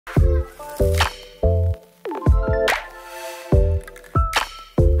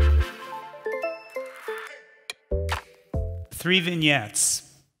3 vignettes,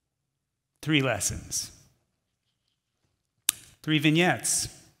 3 lessons. 3 vignettes,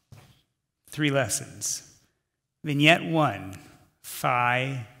 3 lessons. Vignette 1,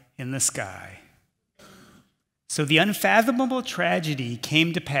 Phi in the sky. So the unfathomable tragedy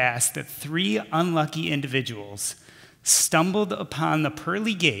came to pass that 3 unlucky individuals stumbled upon the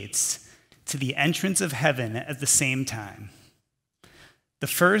pearly gates to the entrance of heaven at the same time. The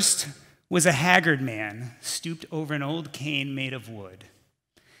first was a haggard man stooped over an old cane made of wood.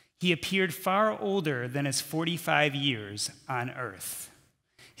 He appeared far older than his 45 years on earth.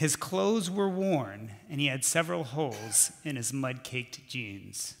 His clothes were worn, and he had several holes in his mud-caked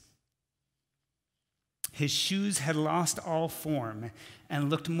jeans. His shoes had lost all form and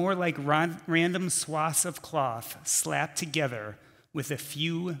looked more like random swaths of cloth slapped together with a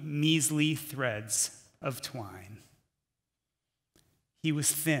few measly threads of twine. He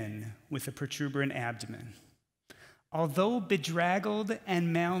was thin, with a protuberant abdomen. Although bedraggled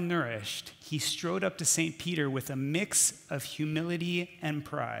and malnourished, he strode up to St. Peter with a mix of humility and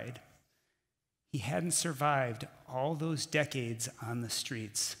pride. He hadn't survived all those decades on the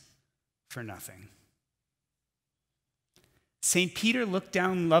streets for nothing. St. Peter looked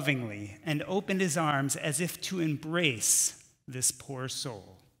down lovingly and opened his arms as if to embrace this poor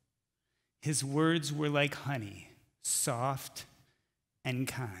soul. His words were like honey, soft and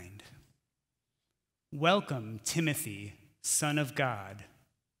kind. Welcome, Timothy, son of God.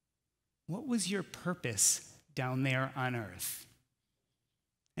 What was your purpose down there on earth?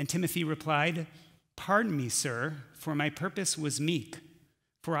 And Timothy replied, Pardon me, sir, for my purpose was meek,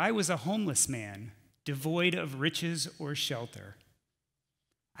 for I was a homeless man, devoid of riches or shelter.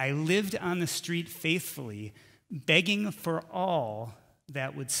 I lived on the street faithfully, begging for all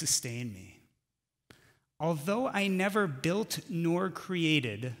that would sustain me. Although I never built nor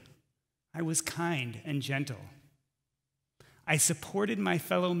created, I was kind and gentle. I supported my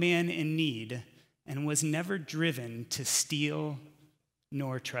fellow man in need and was never driven to steal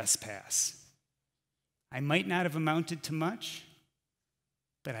nor trespass. I might not have amounted to much,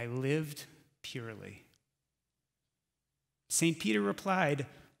 but I lived purely. St. Peter replied,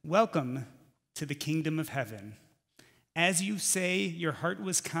 Welcome to the kingdom of heaven. As you say, your heart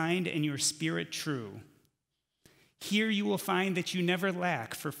was kind and your spirit true. Here you will find that you never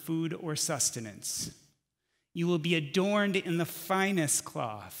lack for food or sustenance. You will be adorned in the finest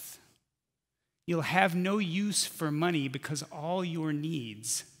cloth. You'll have no use for money because all your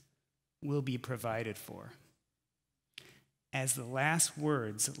needs will be provided for. As the last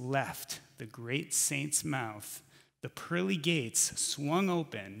words left the great saint's mouth, the pearly gates swung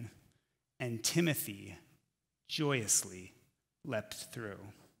open, and Timothy joyously leapt through.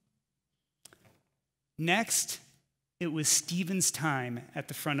 Next, it was Stephen's time at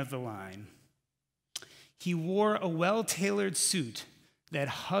the front of the line. He wore a well-tailored suit that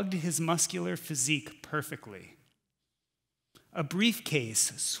hugged his muscular physique perfectly. A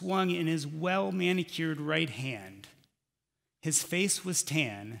briefcase swung in his well-manicured right hand. His face was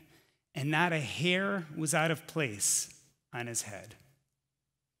tan, and not a hair was out of place on his head.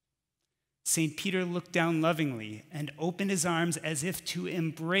 St. Peter looked down lovingly and opened his arms as if to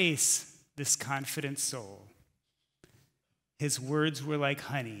embrace this confident soul. His words were like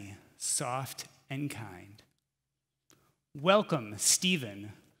honey, soft and kind. Welcome,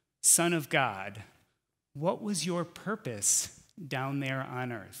 Stephen, son of God. What was your purpose down there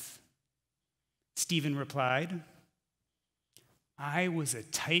on earth? Stephen replied, I was a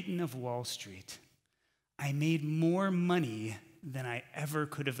titan of Wall Street. I made more money than I ever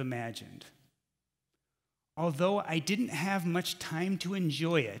could have imagined. Although I didn't have much time to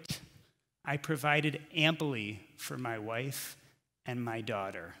enjoy it, I provided amply for my wife and my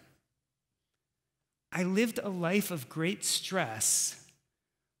daughter. I lived a life of great stress,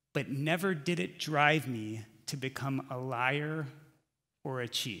 but never did it drive me to become a liar or a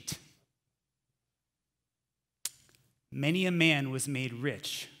cheat. Many a man was made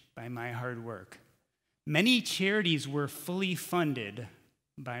rich by my hard work. Many charities were fully funded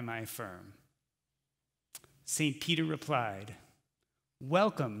by my firm. St. Peter replied,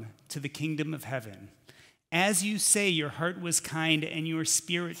 Welcome to the kingdom of heaven. As you say, your heart was kind and your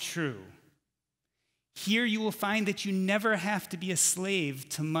spirit true. Here you will find that you never have to be a slave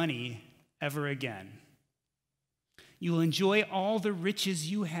to money ever again. You will enjoy all the riches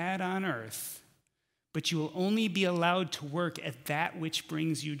you had on earth, but you will only be allowed to work at that which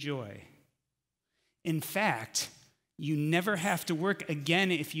brings you joy. In fact, you never have to work again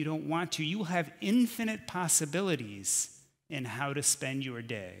if you don't want to. You will have infinite possibilities in how to spend your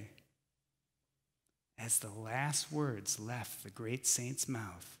day. As the last words left the great saint's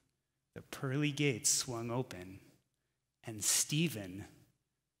mouth, the pearly gates swung open, and Stephen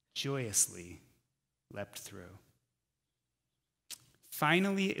joyously leapt through.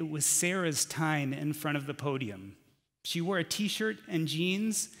 Finally, it was Sarah's time in front of the podium. She wore a t-shirt and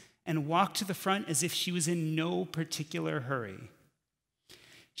jeans and walked to the front as if she was in no particular hurry.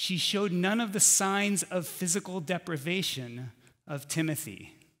 She showed none of the signs of physical deprivation of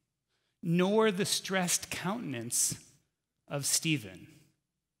Timothy, nor the stressed countenance of Stephen.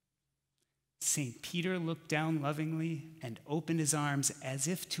 St. Peter looked down lovingly and opened his arms as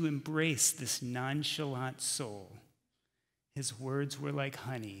if to embrace this nonchalant soul. His words were like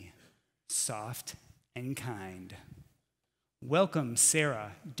honey, soft and kind. Welcome,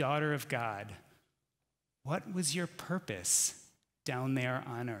 Sarah, daughter of God. What was your purpose down there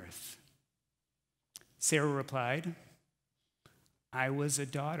on earth? Sarah replied, I was a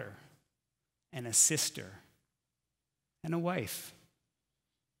daughter and a sister and a wife.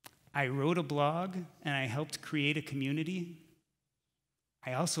 I wrote a blog and I helped create a community.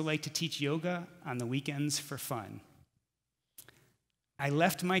 I also like to teach yoga on the weekends for fun. I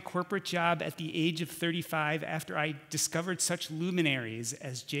left my corporate job at the age of 35 after I discovered such luminaries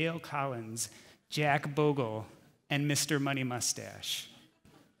as J.L. Collins, Jack Bogle, and Mr. Money Mustache.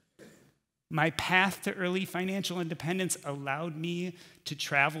 My path to early financial independence allowed me to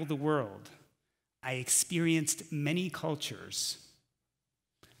travel the world. I experienced many cultures.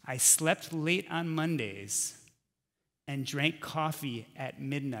 I slept late on Mondays and drank coffee at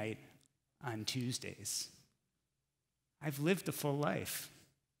midnight on Tuesdays. I've lived a full life.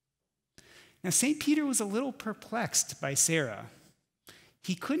 Now, St. Peter was a little perplexed by Sarah.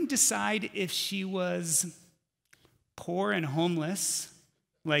 He couldn't decide if she was poor and homeless,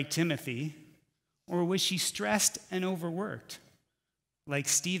 like Timothy, or was she stressed and overworked, like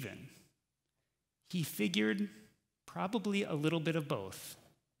Stephen. He figured probably a little bit of both.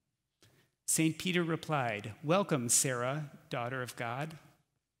 St. Peter replied, Welcome, Sarah, daughter of God.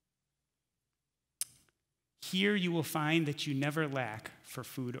 Here you will find that you never lack for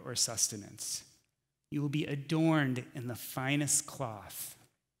food or sustenance. You will be adorned in the finest cloth.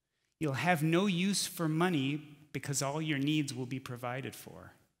 You'll have no use for money because all your needs will be provided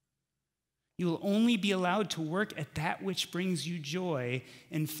for. You will only be allowed to work at that which brings you joy.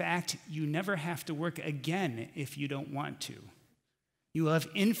 In fact, you never have to work again if you don't want to. You will have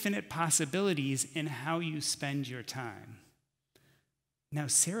infinite possibilities in how you spend your time. Now,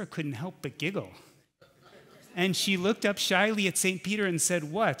 Sarah couldn't help but giggle. And she looked up shyly at St. Peter and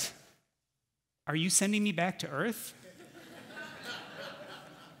said, What? Are you sending me back to earth?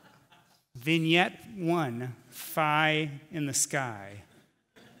 Vignette 1, Phi in the Sky.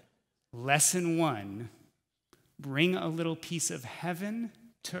 Lesson 1, bring a little piece of heaven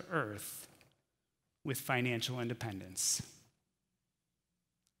to earth with financial independence.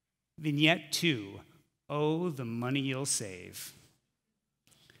 Vignette 2, oh, the money you'll save.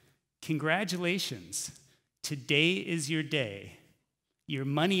 Congratulations. Today is your day. Your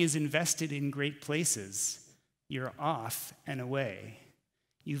money is invested in great places. You're off and away.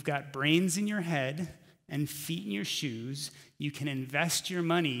 You've got brains in your head and feet in your shoes. You can invest your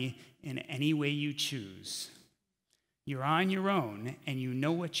money in any way you choose. You're on your own, and you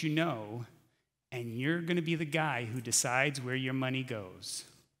know what you know, and you're going to be the guy who decides where your money goes.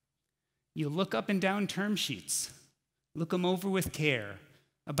 You look up and down term sheets. Look them over with care.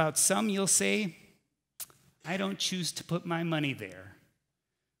 About some, you'll say, I don't choose to put my money there.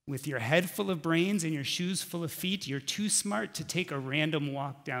 With your head full of brains and your shoes full of feet, you're too smart to take a random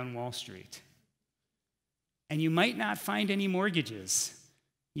walk down Wall Street. And you might not find any mortgages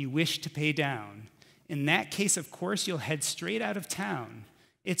you wish to pay down. In that case, of course, you'll head straight out of town.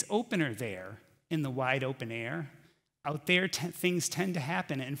 It's opener there in the wide open air. Out there, things tend to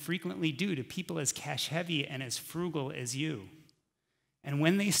happen and frequently do to people as cash heavy and as frugal as you. And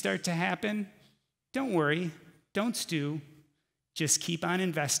when they start to happen, don't worry, don't stew. Just keep on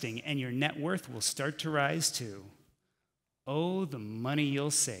investing and your net worth will start to rise too. Oh, the money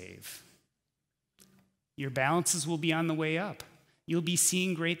you'll save. Your balances will be on the way up. You'll be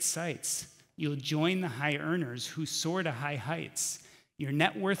seeing great sights. You'll join the high earners who soar to high heights. Your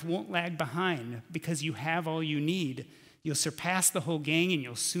net worth won't lag behind because you have all you need. You'll surpass the whole gang and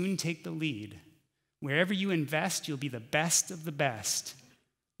you'll soon take the lead. Wherever you invest, you'll be the best of the best.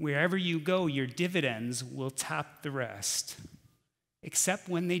 Wherever you go, your dividends will top the rest. Except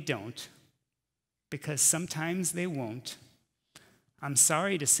when they don't, because sometimes they won't. I'm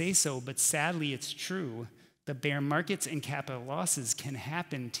sorry to say so, but sadly it's true. The bear markets and capital losses can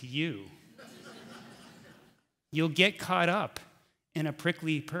happen to you. You'll get caught up in a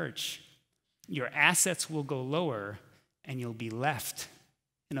prickly perch. Your assets will go lower, and you'll be left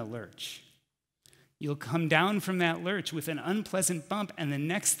in a lurch. You'll come down from that lurch with an unpleasant bump, and the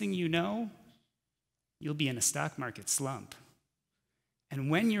next thing you know, you'll be in a stock market slump. And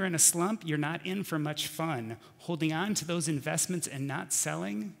when you're in a slump, you're not in for much fun. Holding on to those investments and not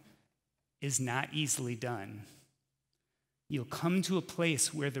selling is not easily done. You'll come to a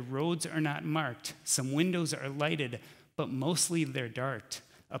place where the roads are not marked, some windows are lighted, but mostly they're dark.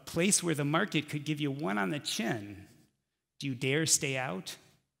 A place where the market could give you one on the chin. Do you dare stay out?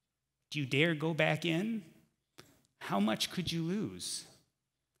 Do you dare go back in? How much could you lose?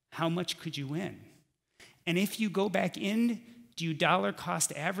 How much could you win? And if you go back in, do you dollar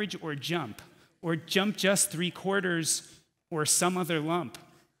cost average or jump? Or jump just 3/4 or some other lump?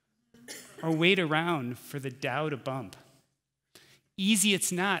 Or wait around for the Dow to bump? Easy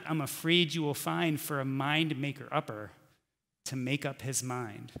it's not, I'm afraid you will find, for a mind maker upper to make up his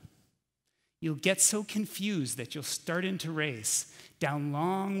mind. You'll get so confused that you'll start into race down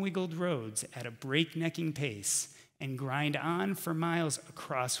long wiggled roads at a breaknecking pace and grind on for miles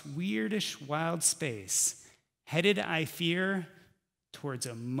across weirdish wild space, headed, I fear, towards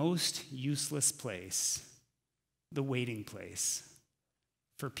a most useless place, the waiting place.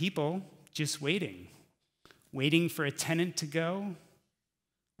 For people, just waiting. Waiting for a tenant to go,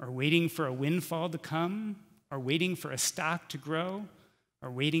 or waiting for a windfall to come, or waiting for a stock to grow, or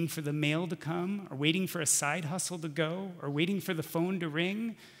waiting for the mail to come, or waiting for a side hustle to go, or waiting for the phone to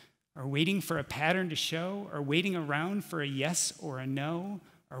ring, or waiting for a pattern to show, or waiting around for a yes or a no,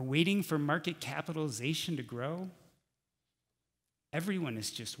 or waiting for market capitalization to grow. Everyone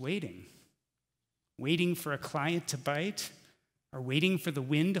is just waiting. Waiting for a client to bite, or waiting for the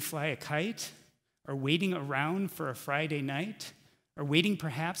wind to fly a kite, or waiting around for a Friday night, or waiting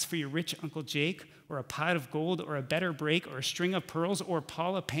perhaps for your rich Uncle Jake, or a pot of gold, or a better break, or a string of pearls, or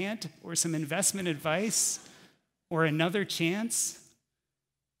Paula Pant, or some investment advice, or another chance.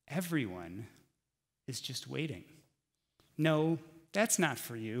 Everyone is just waiting. No, that's not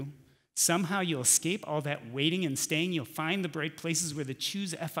for you. Somehow you'll escape all that waiting and staying. You'll find the bright places where the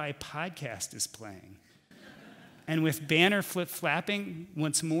Choose FI podcast is playing. And with banner flip-flapping,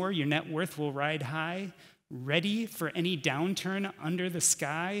 once more, your net worth will ride high, ready for any downturn under the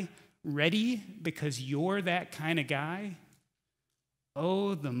sky, ready because you're that kind of guy.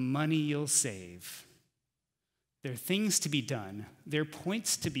 Oh, the money you'll save. There are things to be done. There are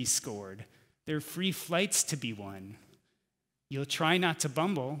points to be scored. There are free flights to be won. You'll try not to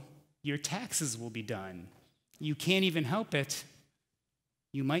bumble. Your taxes will be done. You can't even help it.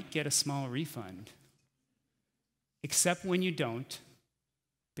 You might get a small refund. Except when you don't,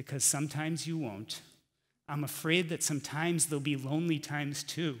 because sometimes you won't. I'm afraid that sometimes there'll be lonely times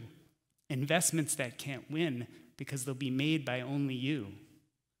too. Investments that can't win because they'll be made by only you.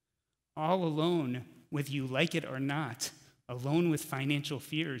 All alone, whether you like it or not, alone with financial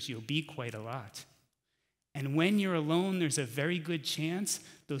fears, you'll be quite a lot. And when you're alone, there's a very good chance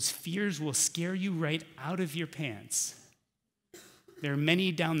those fears will scare you right out of your pants. There are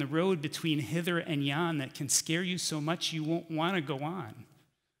many down the road between hither and yon that can scare you so much you won't want to go on.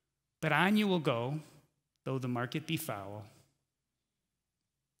 But on you will go, though the market be foul.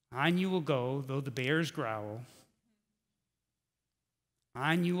 On you will go, though the bears growl.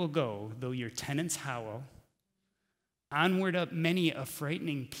 On you will go, though your tenants howl. Onward up many a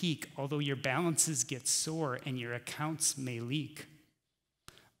frightening peak, although your balances get sore and your accounts may leak.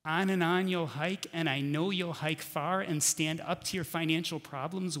 On and on you'll hike, and I know you'll hike far and stand up to your financial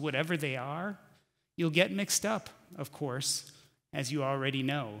problems, whatever they are. You'll get mixed up, of course, as you already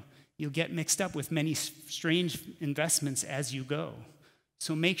know. You'll get mixed up with many strange investments as you go.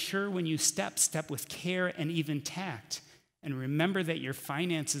 So make sure when you step with care and even tact, and remember that your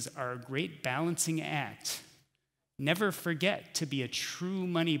finances are a great balancing act. Never forget to be a true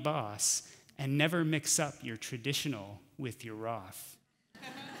money boss, and never mix up your traditional with your Roth.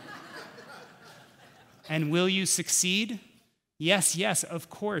 And will you succeed? Yes, yes, of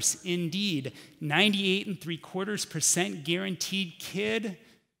course, indeed. 98.75% guaranteed, kid,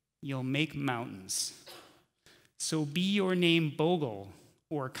 you'll make mountains. So be your name Bogle,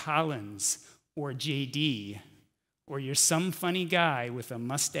 or Collins, or JD, or you're some funny guy with a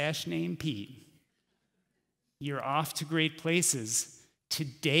mustache named Pete. You're off to great places.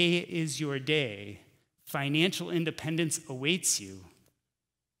 Today is your day. Financial independence awaits you.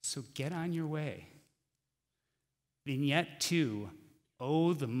 So get on your way. Vignette 2,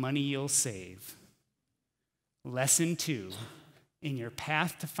 oh, the money you'll save. Lesson 2, in your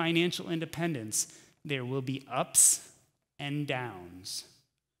path to financial independence, there will be ups and downs.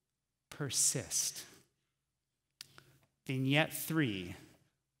 Persist. Vignette 3,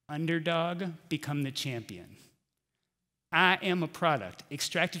 underdog, become the champion. I am a product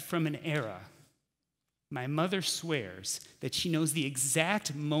extracted from an era My mother swears that she knows the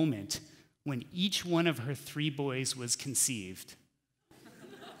exact moment when each one of her 3 boys was conceived.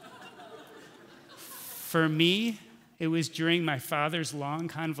 For me, it was during my father's long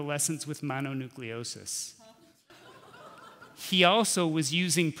convalescence with mononucleosis. He also was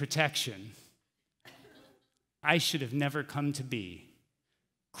using protection. I should have never come to be.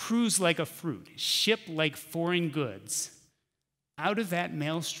 Cruise like a fruit, ship like foreign goods. Out of that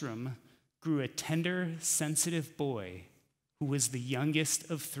maelstrom grew a tender, sensitive boy who was the youngest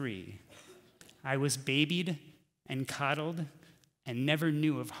of 3. I was babied and coddled and never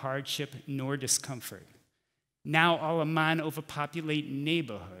knew of hardship nor discomfort. Now all Amman overpopulate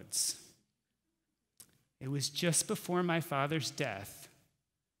neighborhoods. It was just before my father's death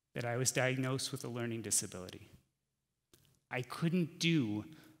that I was diagnosed with a learning disability. I couldn't do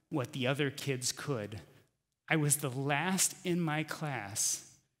what the other kids could. I was the last in my class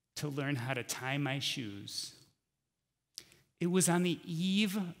to learn how to tie my shoes. It was on the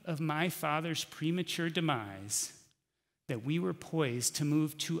eve of my father's premature demise that we were poised to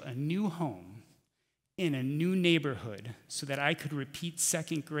move to a new home in a new neighborhood so that I could repeat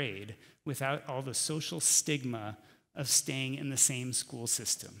 2nd grade without all the social stigma of staying in the same school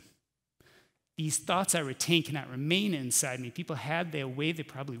system. These thoughts I retain cannot remain inside me. People had their way they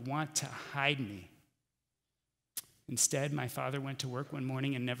probably want to hide me. Instead, my father went to work one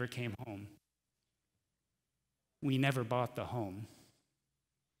morning and never came home. We never bought the home.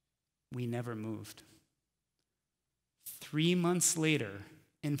 We never moved. 3 months later,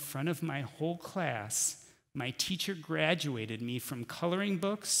 in front of my whole class, my teacher graduated me from coloring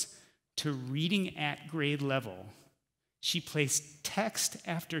books to reading at grade level. She placed text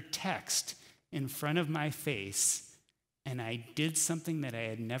after text in front of my face, and I did something that I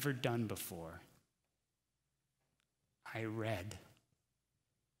had never done before. I read.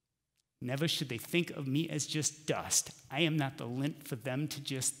 Never should they think of me as just dust. I am not the lint for them to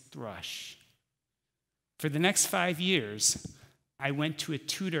just thrush. For the next 5 years, I went to a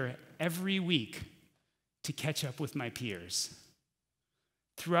tutor every week to catch up with my peers.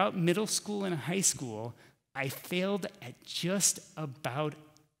 Throughout middle school and high school, I failed at just about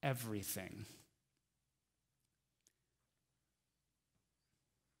everything.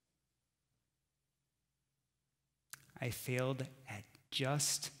 I failed at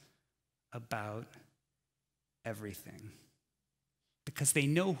just about everything. Because they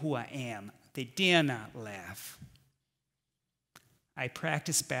know who I am. They dare not laugh. I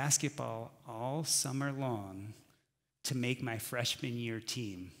practiced basketball all summer long to make my freshman year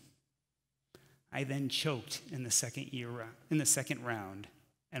team. I then choked in the second round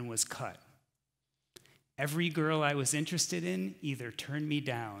and was cut. Every girl I was interested in either turned me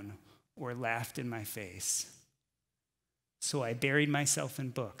down or laughed in my face. So I buried myself in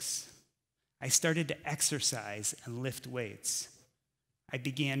books. I started to exercise and lift weights. I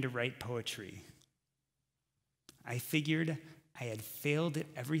began to write poetry. I figured I had failed at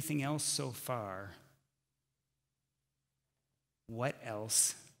everything else so far. What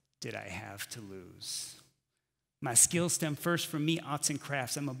else did I have to lose? My skills stem first from me, arts and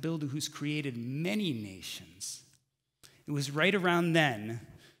crafts. I'm a builder who's created many nations. It was right around then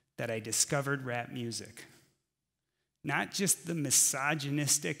that I discovered rap music. Not just the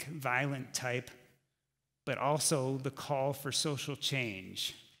misogynistic, violent type, but also the call for social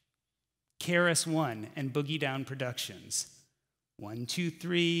change. KRS-One and Boogie Down Productions. 1, 2,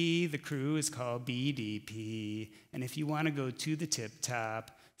 3, the crew is called BDP. And if you want to go to the tip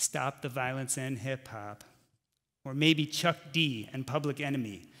top, stop the violence and hip hop. Or maybe Chuck D and Public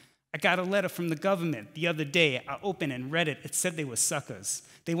Enemy. I got a letter from the government the other day. I opened and read it. It said they were suckers.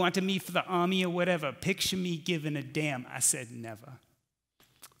 They wanted me for the army or whatever. Picture me giving a damn. I said never.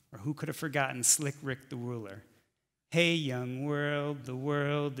 Or who could have forgotten Slick Rick the Ruler? Hey, young world, the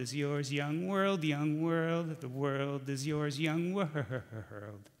world is yours, young world, the world is yours, young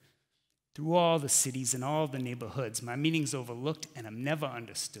world. Through all the cities and all the neighborhoods, my meaning's overlooked and I'm never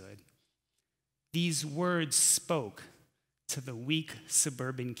understood. These words spoke to the weak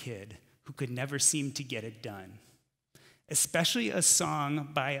suburban kid who could never seem to get it done. Especially a song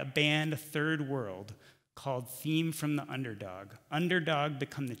by a band, Third World, called Theme from the Underdog. Underdog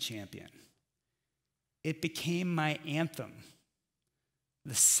become the champion. It became my anthem,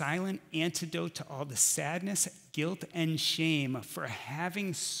 the silent antidote to all the sadness, guilt, and shame for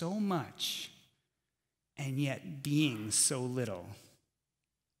having so much and yet being so little.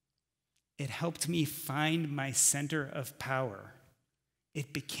 It helped me find my center of power.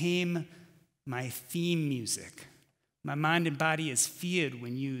 It became my theme music. My mind and body is feared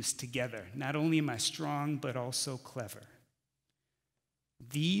when used together. Not only am I strong, but also clever.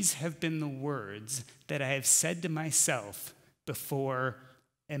 These have been the words that I have said to myself before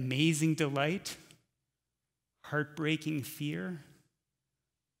amazing delight, heartbreaking fear,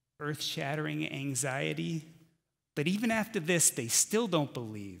 earth-shattering anxiety. But even after this, they still don't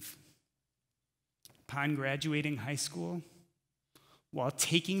believe. Upon graduating high school, while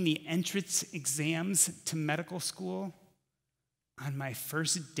taking the entrance exams to medical school, on my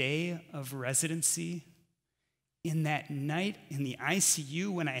first day of residency, in that night in the ICU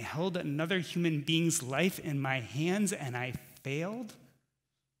when I held another human being's life in my hands and I failed,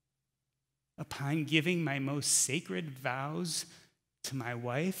 upon giving my most sacred vows to my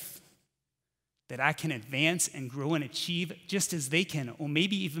wife, that I can advance and grow and achieve just as they can, or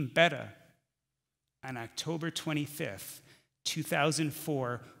maybe even better, on October 25th,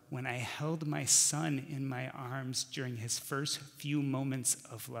 2004, when I held my son in my arms during his first few moments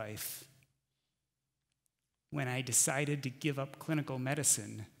of life, when I decided to give up clinical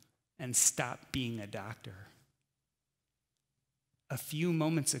medicine and stop being a doctor. A few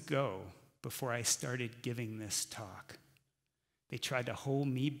moments ago, before I started giving this talk, they tried to hold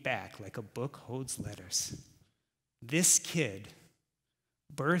me back like a book holds letters. This kid,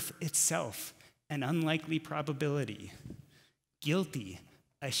 birth itself, an unlikely probability, guilty,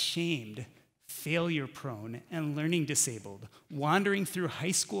 ashamed, failure-prone, and learning disabled, wandering through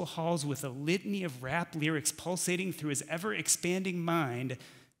high school halls with a litany of rap lyrics pulsating through his ever-expanding mind,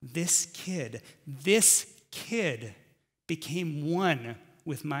 this kid became one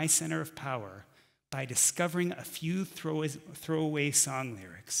with my center of power by discovering a few throwaway song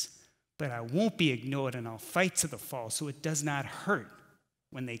lyrics. But I won't be ignored, and I'll fight to the fall so it does not hurt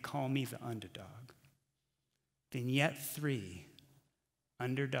when they call me the underdog. Vignette 3.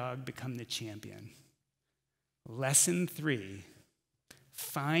 Underdog become the champion. Lesson 3,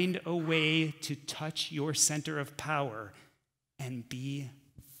 find a way to touch your center of power and be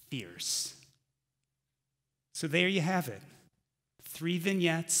fierce. So there you have it. 3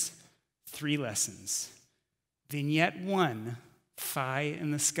 vignettes, 3 lessons. Vignette 1, Phi in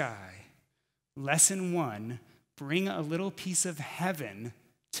the sky. Lesson 1, bring a little piece of heaven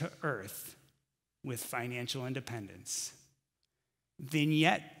to earth with financial independence.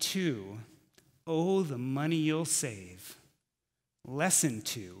 Vignette 2, oh, the money you'll save. Lesson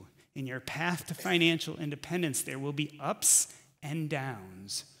 2, in your path to financial independence, there will be ups and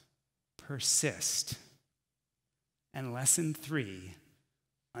downs. Persist. And lesson 3,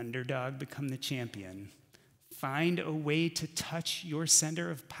 underdog become the champion. Find a way to touch your center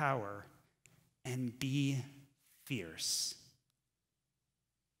of power and be fierce.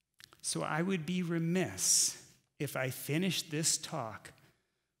 So I would be remiss if I finished this talk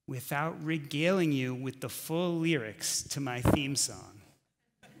without regaling you with the full lyrics to my theme song.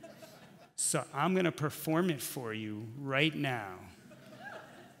 So I'm going to perform it for you right now.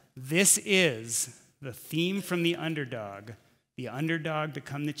 This is the theme from The Underdog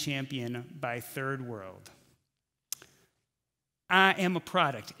Become the Champion by Third World. I am a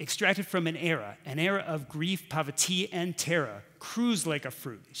product extracted from an era of grief, poverty, and terror. Cruise like a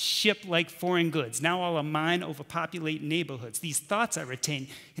fruit, ship like foreign goods. Now all of mine overpopulate neighborhoods. These thoughts I retain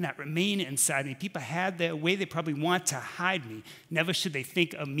cannot remain inside me. People had their way, they probably want to hide me. Never should they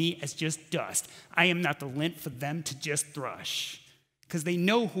think of me as just dust. I am not the lint for them to just thrush. Because they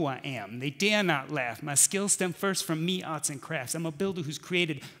know who I am. They dare not laugh. My skills stem first from me, arts and crafts. I'm a builder who's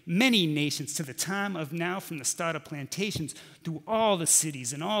created many nations to the time of now, from the start of plantations through all the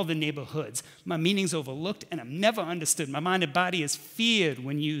cities and all the neighborhoods. My meaning's overlooked and I'm never understood. My mind and body is feared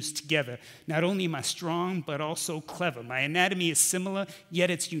when used together. Not only am I strong, but also clever. My anatomy is similar,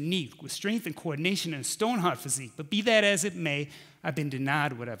 yet it's unique, with strength and coordination and a stone-hard physique. But be that as it may, I've been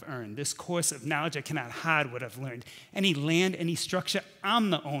denied what I've earned. This course of knowledge, I cannot hide what I've learned. Any land, any structure, I'm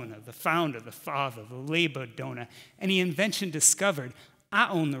the owner, the founder, the father, the labor donor. Any invention discovered, I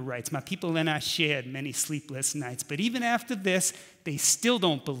own the rights. My people and I shared many sleepless nights. But even after this, they still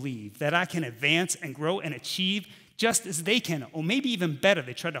don't believe that I can advance and grow and achieve just as they can, or maybe even better.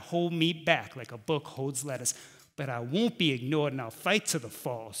 They try to hold me back like a book holds letters. But I won't be ignored, and I'll fight to the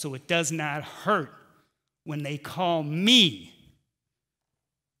fall so it does not hurt when they call me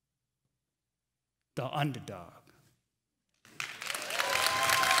the underdog.